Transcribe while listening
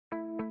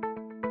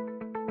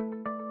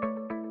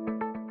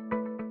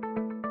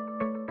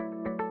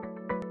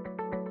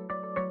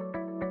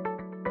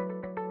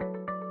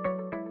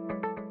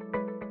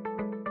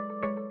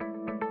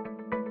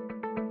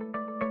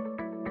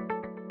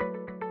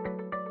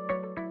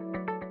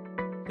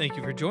Thank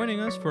you for joining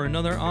us for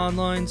another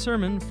online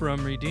sermon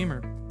from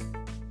Redeemer.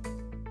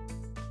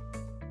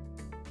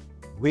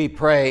 We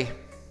pray,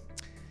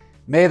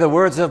 may the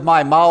words of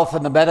my mouth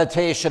and the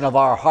meditation of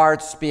our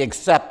hearts be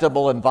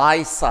acceptable in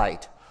thy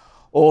sight,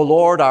 O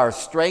Lord, our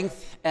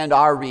strength and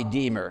our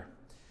Redeemer.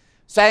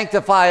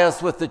 Sanctify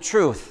us with the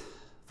truth,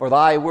 for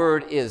thy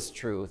word is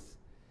truth.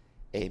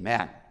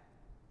 Amen.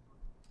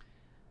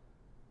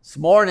 This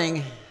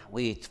morning,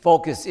 we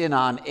focus in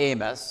on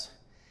Amos,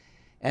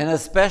 and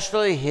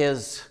especially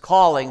his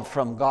calling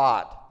from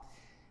God.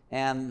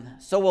 And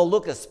so we'll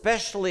look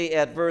especially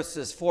at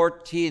verses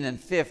 14 and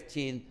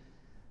 15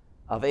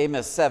 of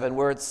Amos 7,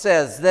 where it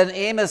says, Then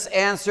Amos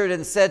answered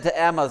and said to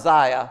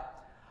Amaziah,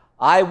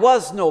 I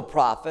was no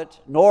prophet,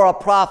 nor a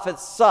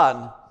prophet's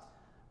son,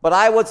 but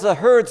I was a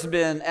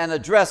herdsman and a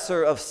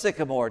dresser of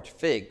sycamore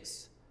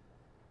figs.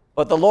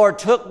 But the Lord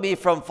took me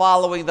from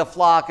following the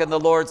flock, and the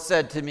Lord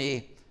said to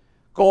me,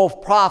 Go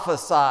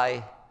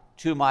prophesy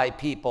to my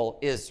people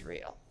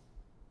Israel.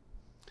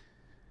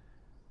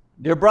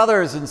 Dear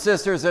brothers and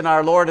sisters in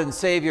our Lord and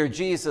Savior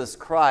Jesus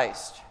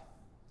Christ,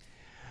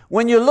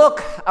 when you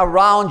look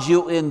around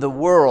you in the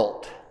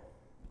world,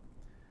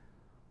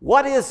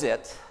 what is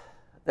it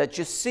that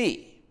you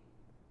see?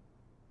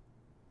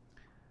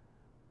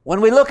 When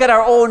we look at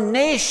our own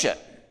nation,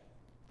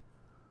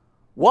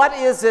 what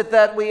is it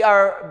that we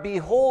are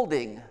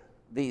beholding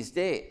these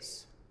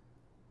days?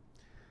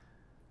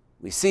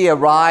 We see a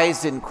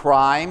rise in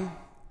crime,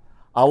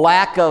 a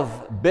lack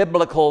of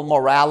biblical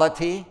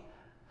morality,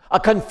 a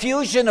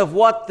confusion of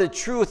what the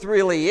truth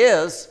really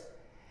is,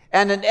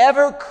 and an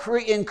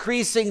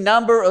ever-increasing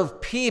number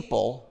of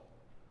people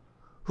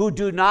who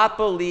do not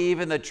believe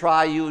in the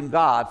triune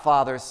God,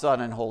 Father,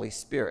 Son, and Holy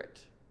Spirit.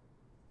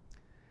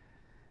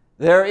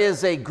 There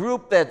is a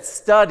group that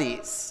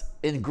studies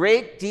in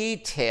great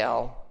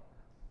detail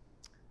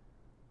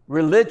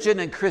religion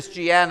and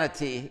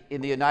Christianity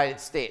in the United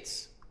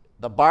States,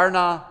 the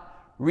Barna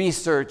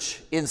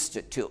Research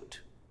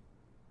Institute.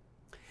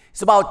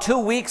 It's about 2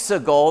 weeks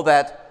ago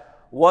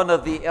that one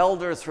of the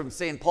elders from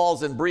St.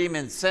 Paul's in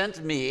Bremen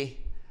sent me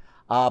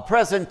a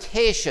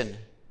presentation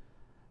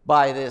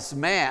by this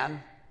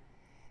man,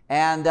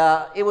 and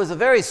it was a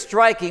very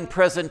striking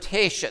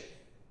presentation.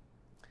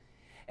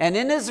 And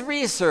in his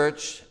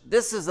research,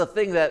 this is the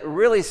thing that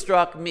really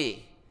struck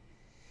me.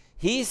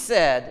 He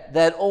said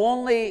that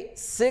only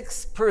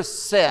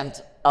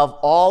 6% of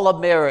all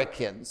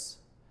Americans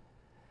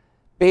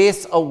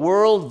base a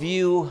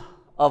worldview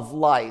of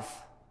life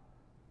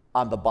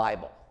on the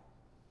Bible.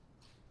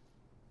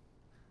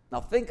 Now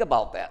think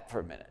about that for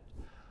a minute.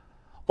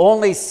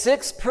 Only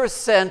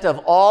 6% of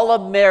all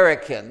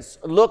Americans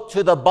look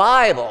to the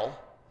Bible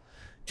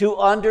to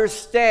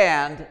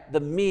understand the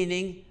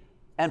meaning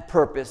and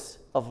purpose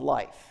of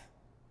life.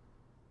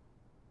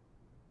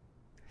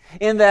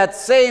 In that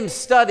same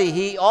study,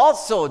 he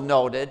also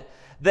noted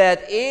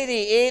that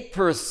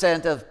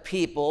 88% of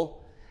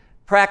people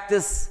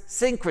practice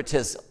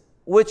syncretism,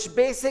 which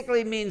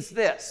basically means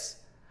this.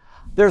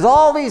 There's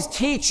all these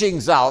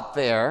teachings out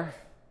there,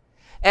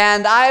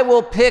 and I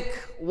will pick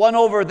one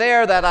over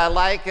there that I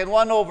like and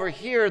one over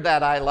here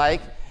that I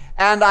like,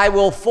 and I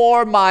will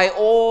form my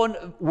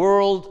own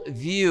world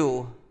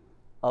view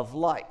of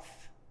life.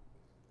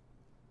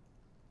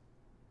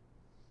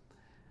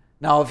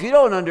 Now, if you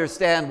don't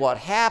understand what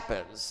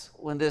happens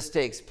when this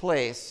takes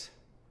place,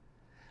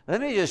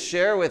 let me just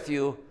share with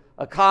you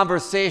a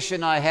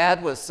conversation I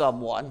had with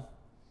someone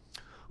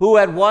who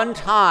at one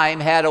time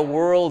had a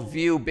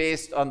worldview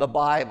based on the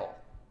Bible.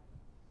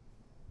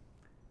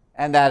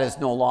 And that is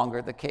no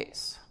longer the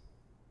case.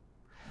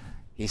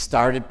 He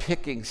started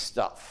picking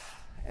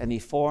stuff, and he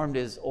formed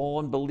his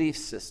own belief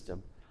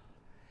system.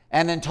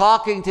 And in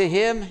talking to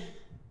him,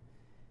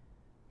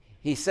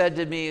 he said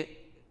to me,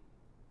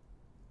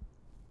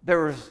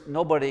 there was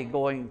nobody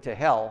going to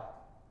hell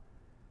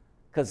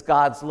because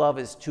God's love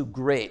is too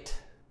great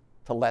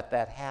to let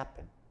that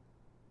happen.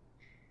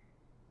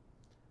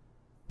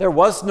 There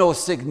was no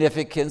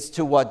significance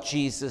to what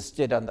Jesus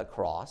did on the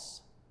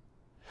cross.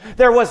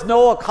 There was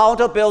no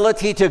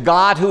accountability to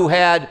God who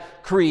had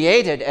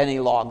created any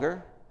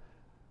longer.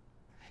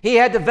 He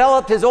had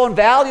developed his own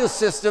value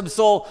system,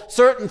 so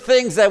certain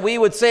things that we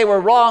would say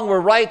were wrong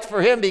were right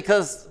for him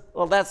because,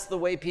 well, that's the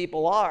way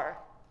people are.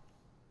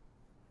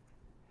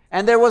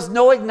 And there was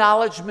no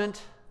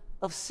acknowledgement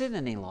of sin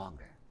any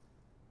longer.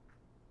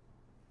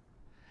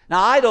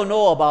 Now, I don't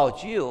know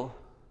about you,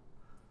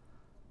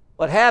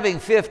 but having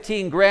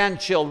 15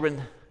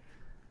 grandchildren,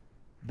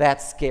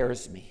 that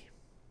scares me.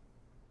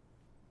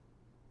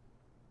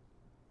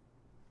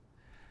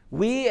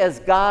 We as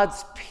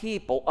God's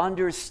people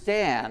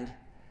understand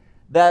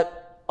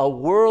that a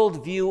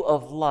worldview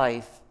of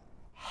life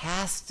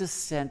has to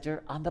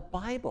center on the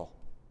Bible.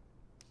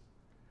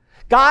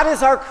 God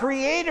is our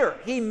creator.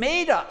 He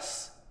made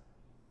us.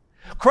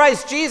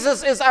 Christ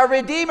Jesus is our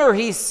Redeemer.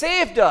 He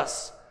saved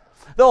us.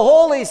 The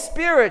Holy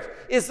Spirit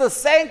is the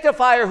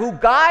sanctifier who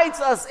guides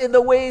us in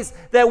the ways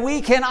that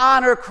we can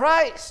honor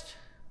Christ.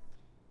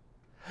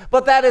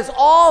 But that is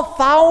all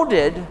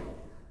founded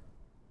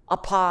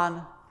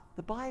upon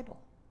the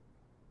Bible.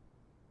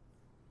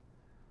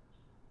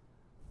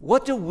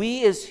 What do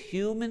we as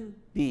human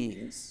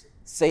beings,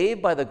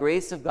 saved by the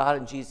grace of God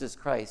in Jesus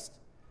Christ,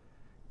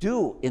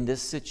 do in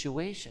this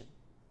situation?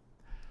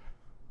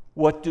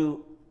 What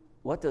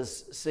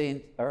does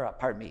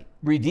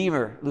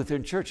Redeemer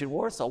Lutheran Church in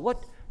Warsaw,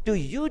 what do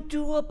you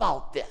do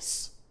about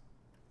this?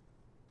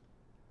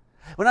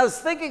 When I was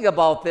thinking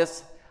about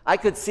this, I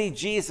could see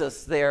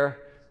Jesus there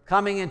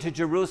coming into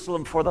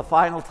Jerusalem for the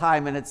final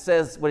time, and it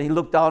says when he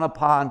looked down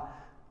upon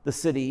the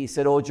city, he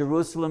said, "Oh,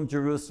 Jerusalem,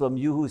 Jerusalem,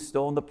 you who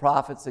stoned the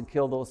prophets and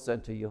killed those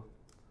sent to you.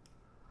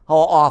 How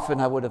often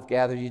I would have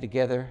gathered you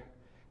together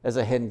as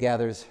a hen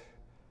gathers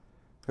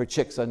her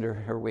chicks under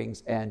her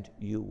wings, and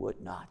you would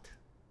not."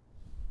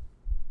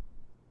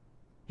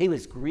 He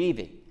was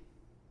grieving.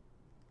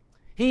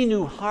 He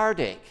knew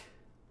heartache.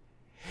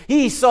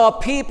 He saw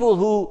people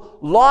who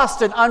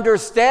lost an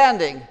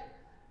understanding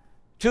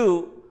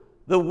to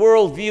the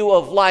worldview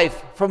of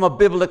life from a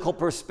biblical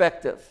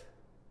perspective.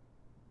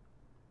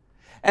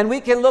 And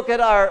we can look at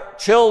our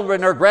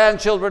children or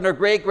grandchildren or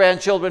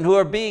great-grandchildren who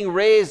are being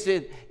raised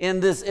in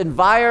this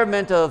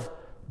environment of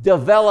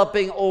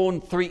developing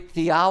own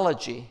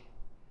theology,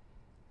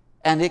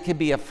 and it can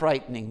be a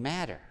frightening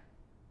matter.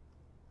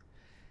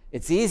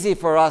 It's easy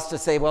for us to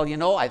say,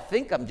 well, I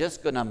think I'm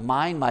just going to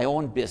mind my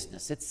own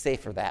business. It's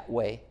safer that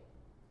way.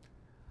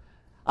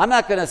 I'm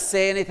not going to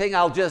say anything.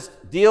 I'll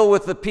just deal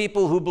with the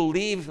people who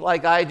believe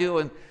like I do,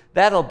 and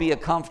that'll be a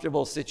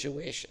comfortable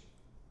situation.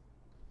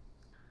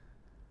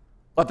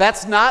 But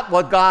that's not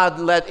what God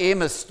let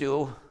Amos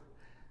do,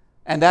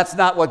 and that's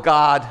not what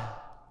God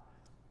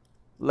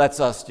lets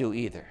us do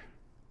either.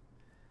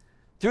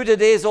 Through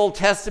today's Old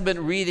Testament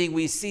reading,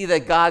 we see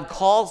that God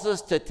calls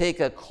us to take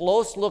a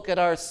close look at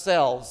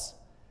ourselves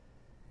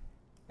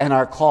and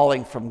our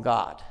calling from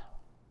God.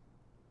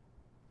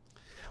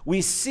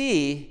 We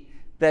see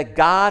that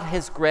God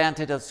has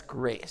granted us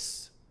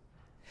grace.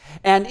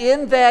 And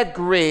in that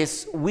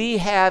grace, we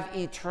have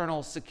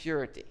eternal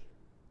security.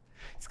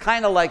 It's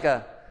kind of like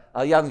a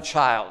young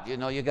child.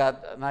 And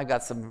I've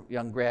got some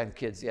young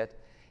grandkids yet.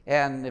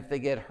 And if they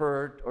get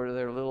hurt or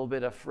they're a little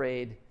bit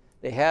afraid,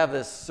 they have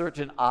this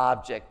certain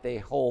object they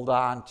hold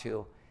on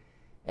to,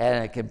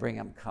 and it can bring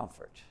them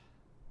comfort.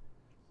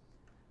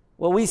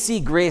 Well, we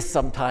see grace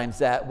sometimes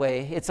that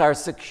way. It's our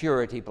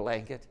security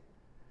blanket.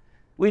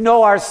 We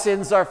know our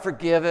sins are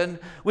forgiven.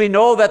 We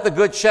know that the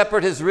Good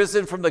Shepherd has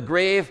risen from the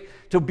grave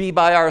to be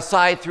by our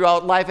side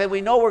throughout life, and we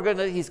know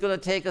he's going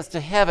to take us to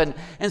heaven.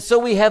 And so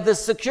we have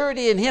this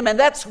security in him, and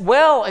that's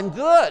well and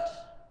good.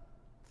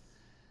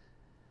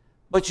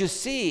 But you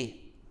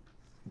see,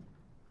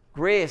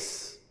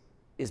 grace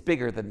is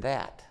bigger than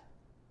that.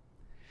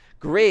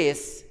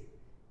 Grace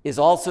is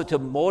also to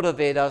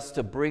motivate us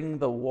to bring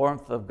the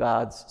warmth of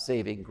God's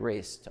saving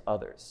grace to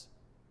others.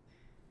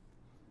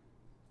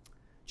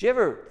 Do you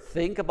ever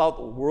think about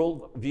the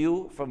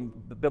worldview from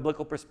the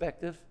biblical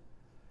perspective?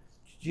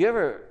 Do you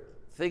ever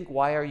think,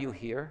 why are you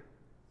here?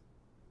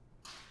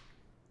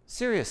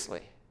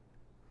 Seriously.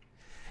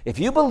 If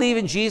you believe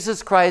in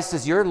Jesus Christ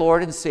as your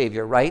Lord and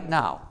Savior right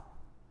now,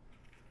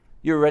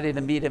 you're ready to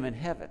meet him in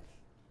heaven.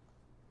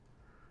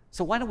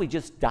 So why don't we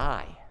just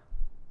die?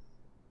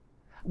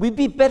 We'd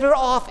be better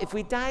off if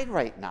we died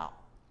right now.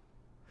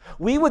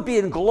 We would be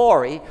in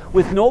glory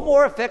with no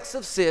more effects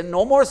of sin,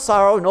 no more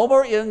sorrow, no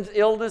more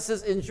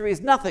illnesses,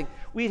 injuries, nothing.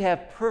 We'd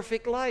have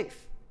perfect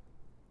life.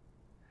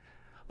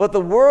 But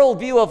the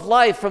worldview of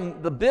life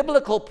from the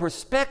biblical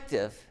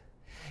perspective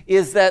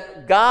is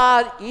that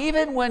God,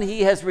 even when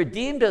he has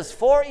redeemed us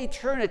for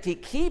eternity,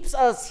 keeps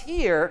us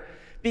here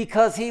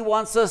because he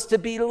wants us to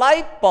be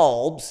light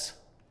bulbs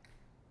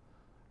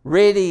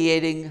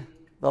radiating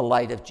the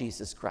light of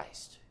Jesus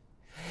Christ.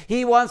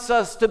 He wants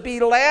us to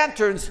be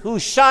lanterns who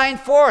shine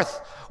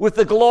forth with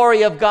the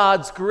glory of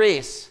God's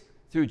grace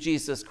through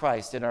Jesus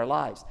Christ in our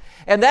lives.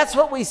 And that's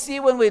what we see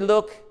when we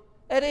look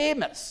at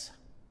Amos.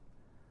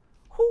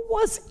 Who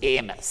was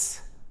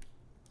Amos?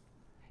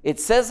 It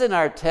says in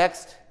our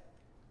text,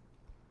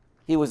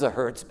 he was a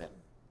herdsman.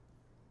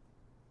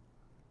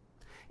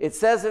 It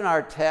says in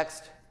our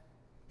text,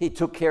 he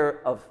took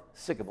care of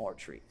sycamore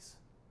trees.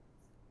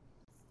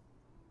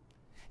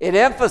 It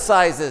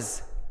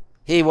emphasizes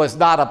he was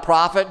not a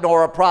prophet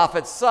nor a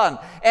prophet's son.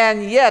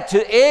 And yet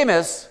to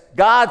Amos,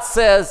 God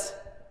says,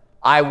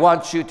 I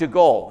want you to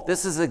go.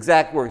 This is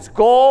exact words.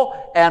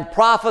 Go and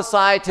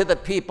prophesy to the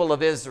people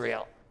of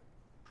Israel.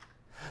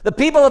 The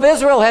people of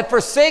Israel had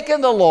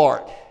forsaken the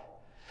Lord.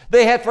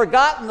 They had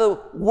forgotten the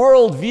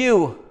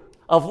worldview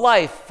of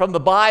life from the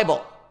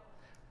Bible.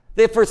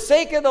 They've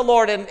forsaken the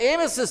Lord, and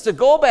Amos is to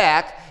go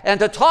back and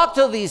to talk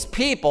to these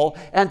people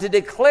and to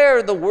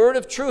declare the word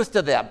of truth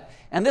to them.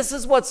 And this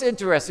is what's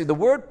interesting. The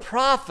word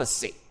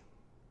prophecy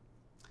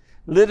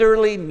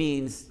literally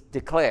means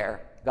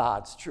declare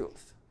God's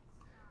truth.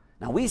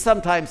 Now, we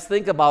sometimes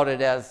think about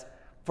it as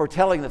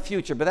foretelling the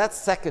future, but that's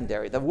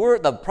secondary.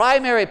 The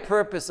primary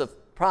purpose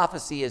of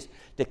prophecy is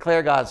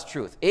declare God's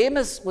truth.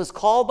 Amos was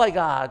called by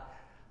God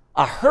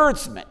a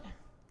herdsman,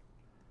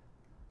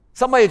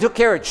 somebody who took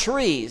care of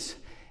trees.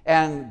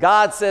 And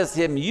God says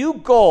to him, you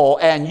go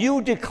and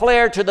you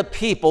declare to the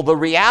people the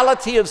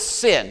reality of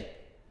sin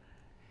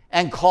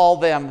and call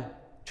them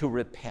to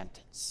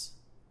repentance.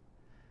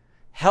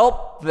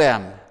 Help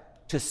them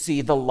to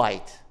see the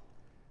light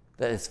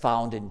that is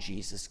found in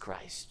Jesus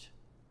Christ.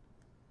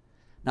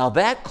 Now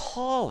that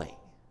calling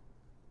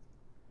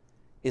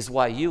is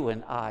why you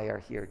and I are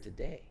here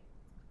today.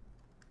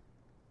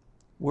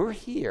 We're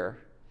here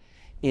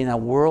in a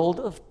world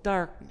of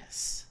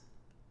darkness,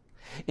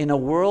 in a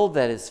world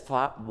that is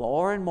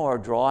more and more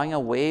drawing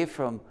away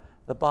from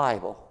the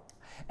Bible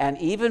and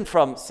even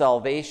from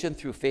salvation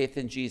through faith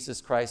in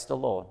Jesus Christ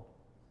alone.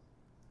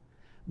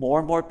 More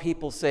and more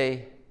people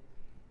say,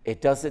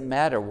 it doesn't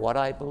matter what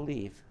I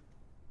believe.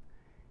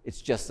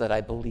 It's just that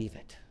I believe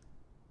it.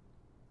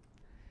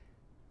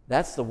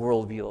 That's the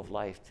worldview of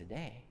life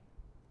today.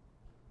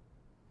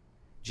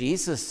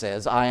 Jesus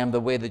says, I am the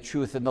way, the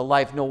truth, and the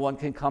life. No one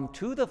can come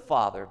to the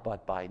Father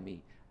but by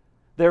me.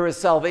 There is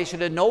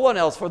salvation in no one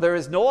else, for there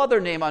is no other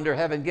name under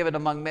heaven given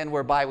among men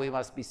whereby we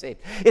must be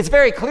saved. It's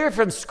very clear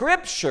from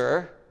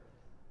Scripture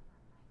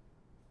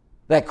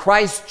that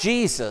Christ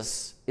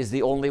Jesus is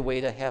the only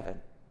way to heaven.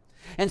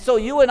 And so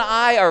you and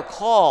I are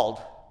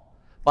called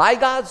by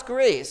God's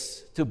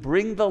grace to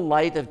bring the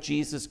light of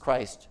Jesus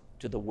Christ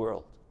to the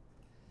world.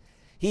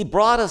 He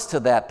brought us to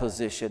that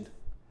position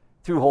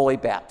through holy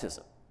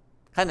baptism.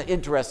 Kind of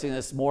interesting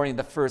this morning,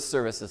 the first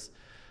services,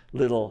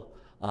 little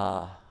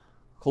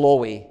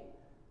Chloe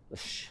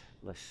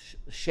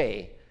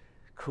Lachey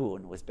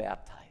Kuhn was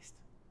baptized.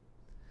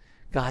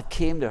 God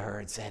came to her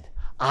and said,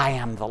 I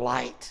am the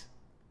light.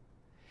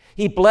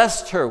 He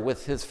blessed her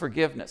with his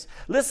forgiveness.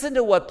 Listen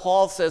to what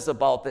Paul says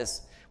about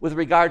this with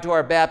regard to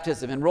our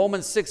baptism. In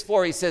Romans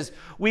 6:4, he says,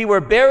 we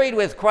were buried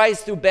with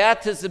Christ through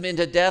baptism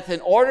into death, in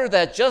order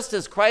that just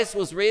as Christ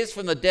was raised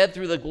from the dead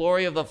through the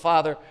glory of the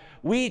Father,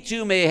 we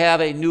too may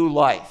have a new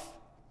life.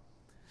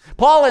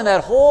 Paul in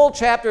that whole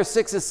chapter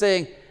 6 is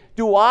saying,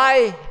 do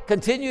I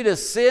continue to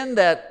sin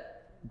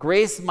that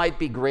grace might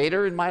be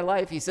greater in my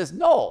life? He says,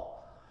 no.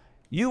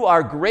 You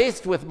are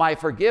graced with my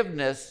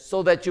forgiveness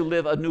so that you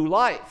live a new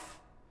life.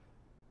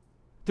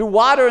 Through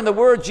water and the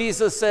word,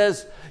 Jesus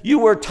says, you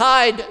were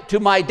tied to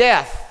my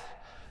death.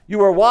 You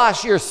were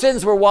washed, your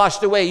sins were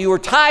washed away. You were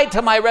tied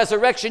to my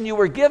resurrection. You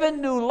were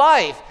given new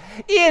life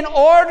in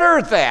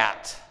order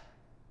that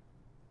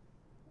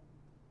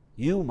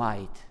you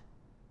might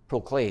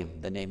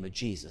proclaim the name of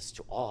Jesus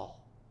to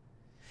all.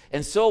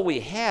 And so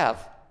we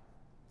have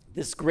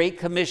this great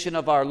commission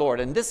of our Lord.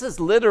 And this is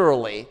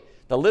literally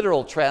the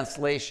literal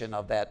translation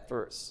of that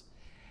verse.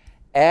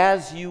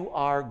 As you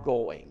are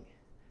going,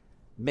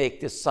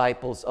 make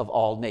disciples of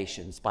all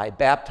nations by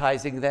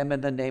baptizing them in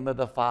the name of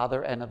the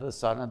Father and of the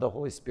Son and the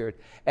Holy Spirit,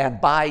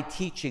 and by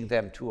teaching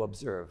them to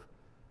observe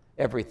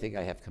everything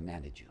I have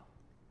commanded you.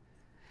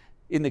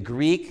 In the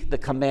Greek, the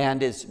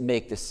command is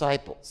make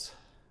disciples.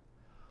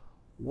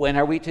 When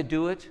are we to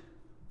do it?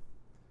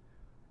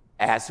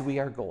 As we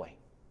are going.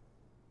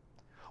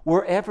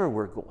 Wherever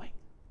we're going.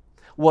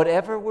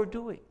 Whatever we're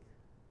doing.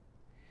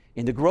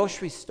 In the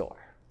grocery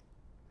store.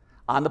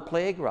 On the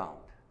playground.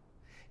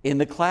 In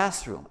the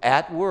classroom.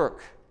 At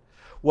work.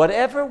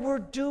 Whatever we're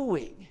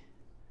doing,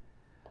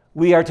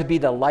 we are to be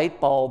the light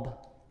bulb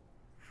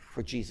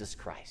for Jesus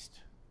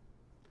Christ.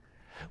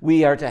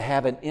 We are to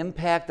have an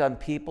impact on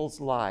people's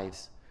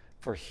lives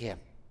for Him.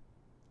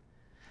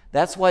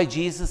 That's why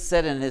Jesus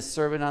said in his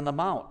Sermon on the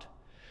Mount,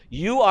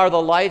 you are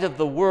the light of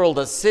the world.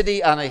 A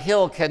city on a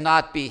hill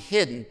cannot be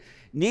hidden.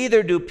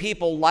 Neither do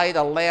people light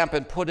a lamp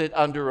and put it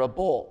under a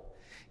bowl.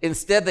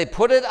 Instead, they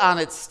put it on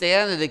its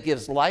stand, and it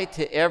gives light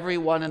to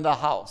everyone in the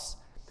house.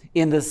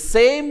 In the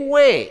same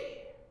way,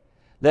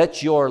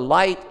 let your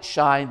light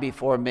shine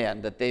before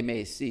men, that they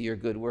may see your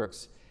good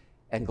works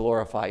and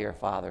glorify your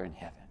Father in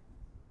heaven.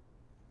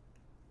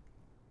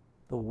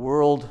 The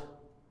world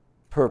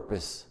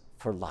purpose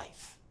for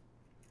life,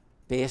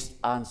 based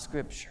on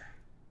Scripture,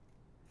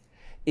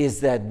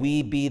 is that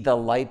we be the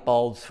light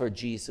bulbs for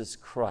Jesus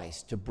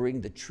Christ to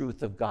bring the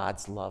truth of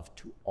God's love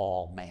to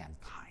all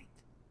mankind.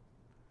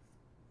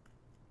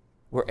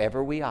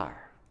 Wherever we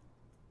are,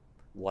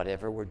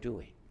 whatever we're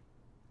doing.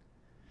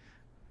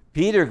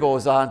 Peter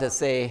goes on to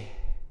say,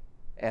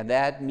 and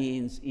that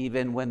means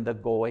even when the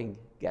going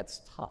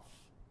gets tough.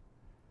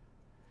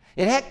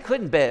 It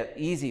couldn't be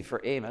easy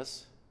for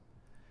Amos,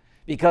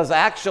 because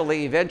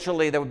actually,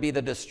 eventually, there would be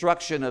the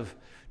destruction of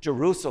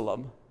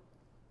Jerusalem.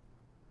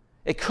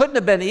 It couldn't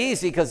have been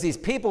easy because these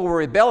people were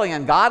rebelling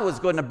and God was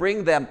going to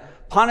bring them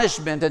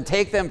punishment and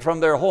take them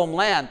from their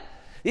homeland.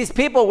 These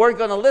people weren't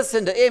going to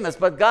listen to Amos,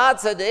 but God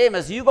said to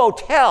Amos, you go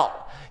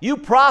tell, you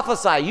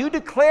prophesy, you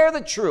declare the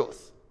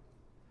truth,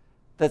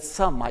 that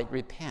some might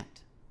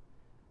repent.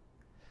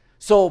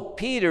 So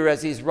Peter,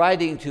 as he's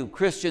writing to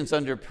Christians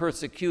under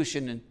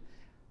persecution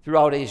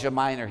throughout Asia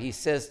Minor, he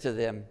says to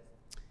them,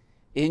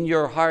 in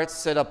your hearts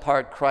set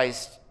apart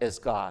Christ as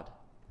God.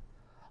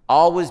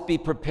 Always be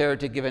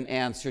prepared to give an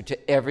answer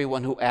to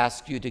everyone who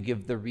asks you to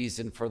give the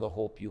reason for the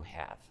hope you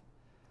have,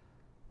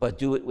 but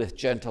do it with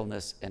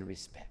gentleness and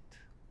respect.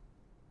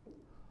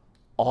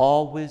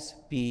 always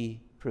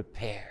be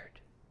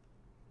prepared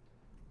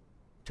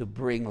to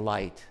bring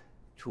light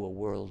to a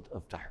world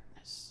of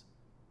darkness.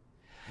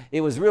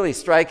 It was really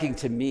striking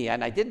to me,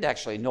 and I didn't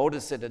actually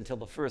notice it until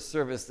the first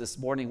service this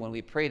morning when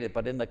we prayed it,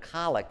 but in the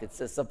collect it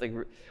says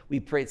something, we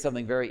prayed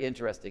something very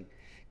interesting.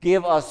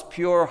 Give us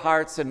pure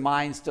hearts and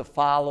minds to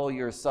follow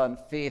your Son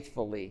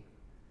faithfully,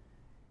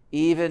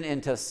 even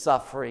into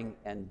suffering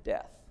and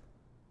death.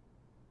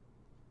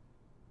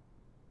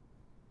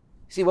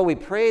 See, what we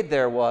prayed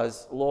there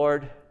was,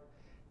 Lord,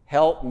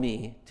 help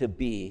me to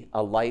be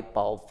a light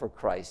bulb for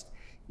Christ,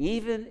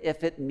 even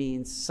if it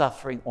means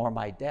suffering or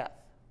my death.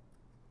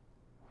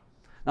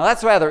 Now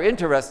that's rather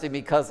interesting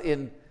because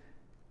in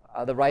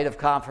the rite of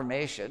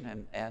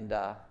confirmation, and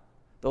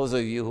those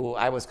of you who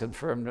I was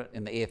confirmed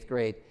in the 8th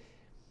grade,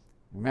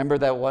 remember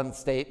that one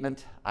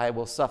statement, I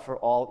will suffer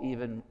all,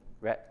 even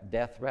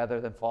death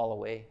rather than fall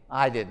away?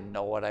 I didn't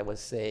know what I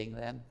was saying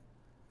then.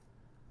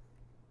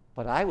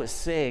 But I was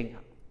saying,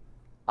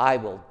 I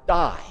will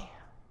die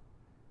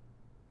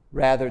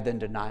rather than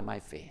deny my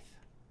faith.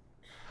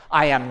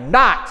 I am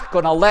not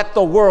going to let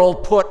the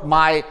world put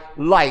my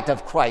light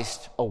of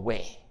Christ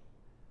away.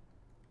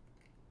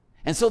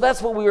 And so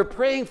that's what we were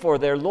praying for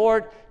there.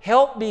 Lord,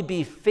 help me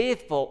be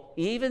faithful,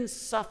 even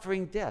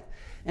suffering death.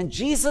 And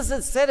Jesus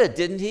had said it,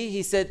 didn't he?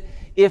 He said,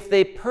 if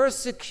they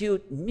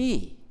persecute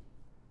me,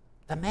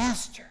 the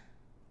Master,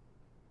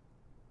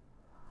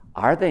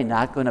 are they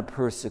not going to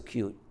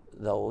persecute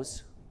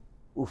those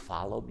who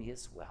follow me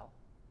as well?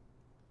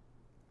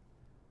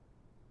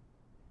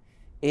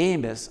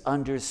 Amos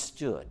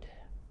understood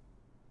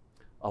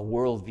a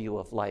worldview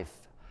of life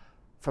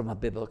from a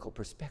biblical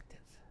perspective.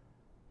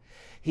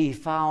 He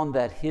found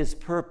that his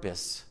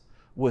purpose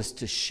was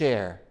to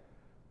share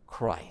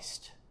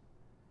Christ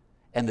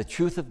and the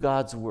truth of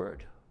God's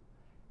word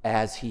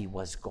as he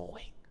was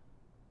going.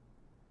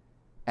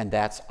 And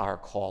that's our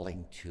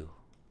calling too.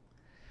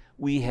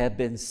 We have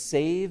been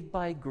saved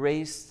by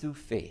grace through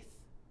faith,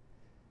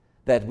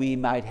 that we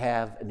might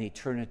have an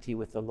eternity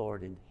with the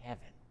Lord in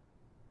heaven.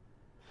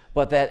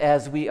 But that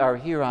as we are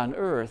here on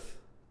earth,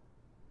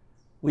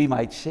 we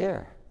might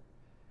share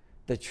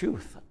the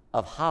truth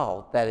of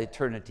how that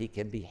eternity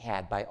can be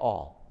had by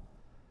all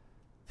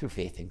through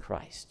faith in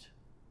Christ.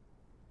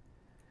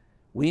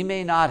 We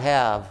may not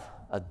have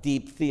a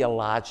deep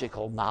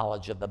theological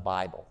knowledge of the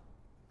Bible,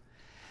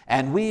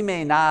 and we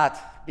may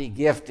not be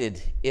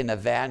gifted in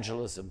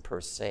evangelism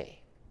per se.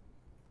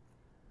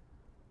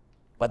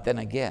 But then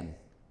again,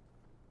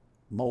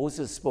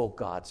 Moses spoke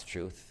God's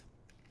truth.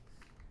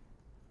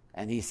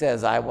 And he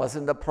says, I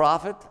wasn't a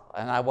prophet,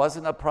 and I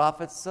wasn't a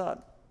prophet's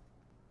son.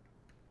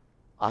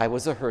 I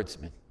was a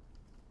herdsman,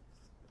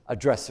 a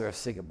dresser of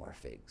sycamore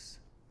figs.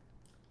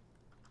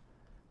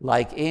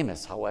 Like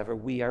Amos, however,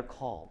 we are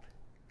called.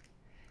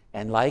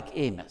 And like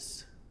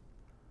Amos,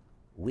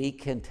 we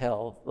can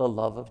tell the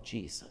love of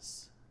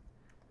Jesus.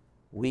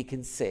 We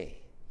can say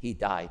he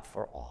died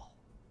for all.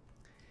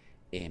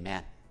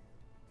 Amen.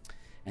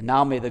 And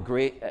now may the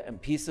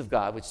great peace of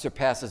God, which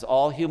surpasses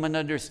all human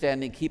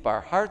understanding, keep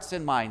our hearts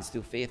and minds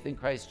through faith in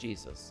Christ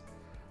Jesus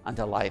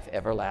unto life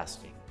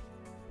everlasting.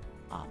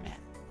 Amen.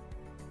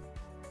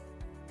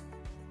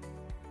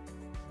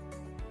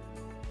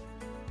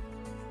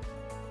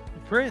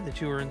 We pray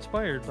that you are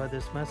inspired by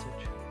this message.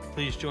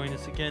 Please join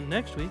us again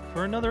next week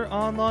for another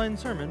online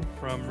sermon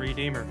from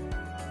Redeemer.